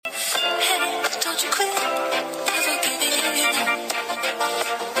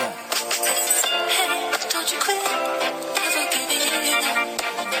don't you quit ever giving up.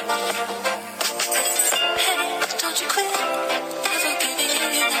 Hey, don't you quit ever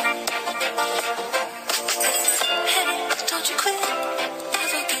giving up. Hey, don't you quit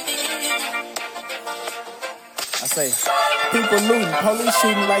ever giving up. I say, people looting, police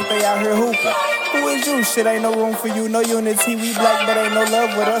shooting like they out here hooping. Who is you? Shit, ain't no room for you, no unity. We black, but ain't no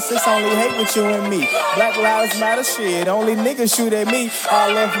love with us. It's only hate with you and me. Black lives matter, shit. Only niggas shoot at me.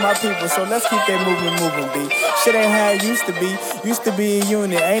 All love for my people, so let's keep that movement moving, B. Shit ain't how it used to be. Used to be a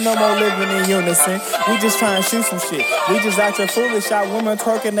unit. Ain't no more living in unison. We just trying to shoot some shit. We just out here foolish. Out women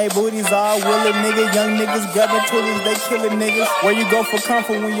twerking they booties all willing, nigga. Young niggas grabbing toolies, they killing niggas. Where you go for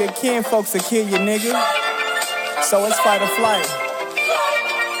comfort when your kin folks will kill you, nigga? So it's fight or flight.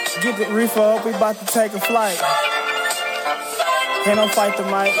 Get the reefer up, we about to take a flight. Can't no fight the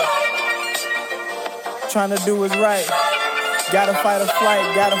mic. Trying to do what's right. Gotta fight or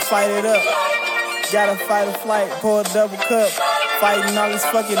flight, gotta fight it up. Gotta fight or flight, pour a double cup. Fighting all these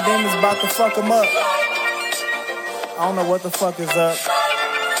fucking demons, about to fuck them up. I don't know what the fuck is up.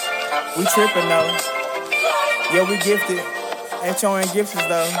 We tripping though. Yeah, we gifted. Ain't showing gifts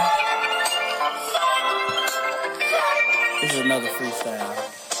though. This is another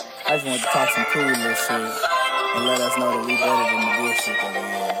freestyle. I just wanted to talk some cool little shit and let us know that we better than the bullshit that we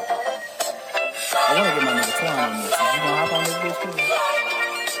are. I want to get my nigga Twine on this. Is you gonna hop on this bitch too?